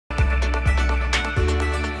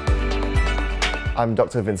I'm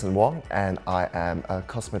Dr. Vincent Wong, and I am a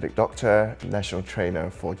cosmetic doctor, national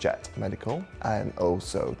trainer for Jett Medical, and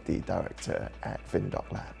also the director at Vindoc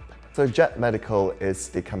Lab. So Jett Medical is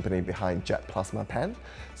the company behind Jett Plasma Pen.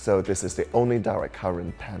 So this is the only direct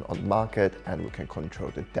current pen on the market, and we can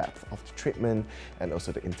control the depth of the treatment and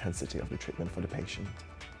also the intensity of the treatment for the patient.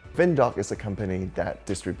 Vindoc is a company that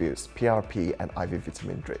distributes PRP and IV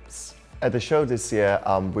vitamin drips. At the show this year,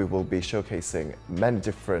 we will be showcasing many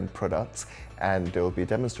different products, and there will be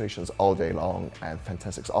demonstrations all day long and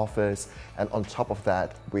fantastic offers. And on top of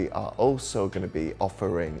that, we are also going to be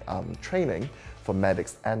offering training for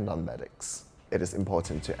medics and non-medics. It is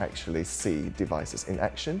important to actually see devices in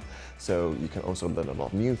action, so you can also learn a lot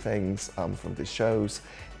of new things from these shows,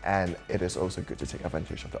 and it is also good to take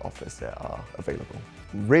advantage of the offers that are available.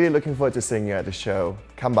 Really looking forward to seeing you at the show.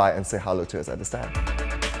 Come by and say hello to us at the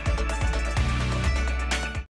stand.